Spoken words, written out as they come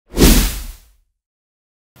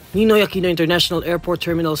Ninoy Aquino International Airport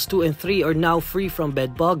Terminals 2 and 3 are now free from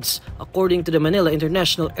bed bugs, according to the Manila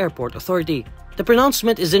International Airport Authority. The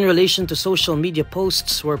pronouncement is in relation to social media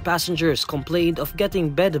posts where passengers complained of getting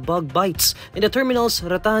bed bug bites in the terminal's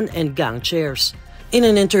rattan and gang chairs. In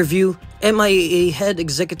an interview, MIAA Head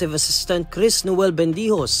Executive Assistant Chris Noel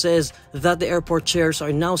Bendijo says that the airport chairs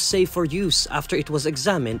are now safe for use after it was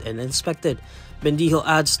examined and inspected. Bendijo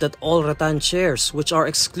adds that all rattan chairs, which are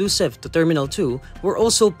exclusive to Terminal 2, were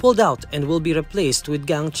also pulled out and will be replaced with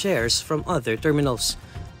gang chairs from other terminals.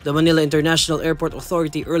 The Manila International Airport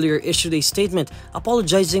Authority earlier issued a statement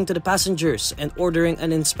apologizing to the passengers and ordering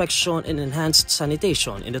an inspection and enhanced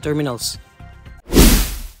sanitation in the terminals.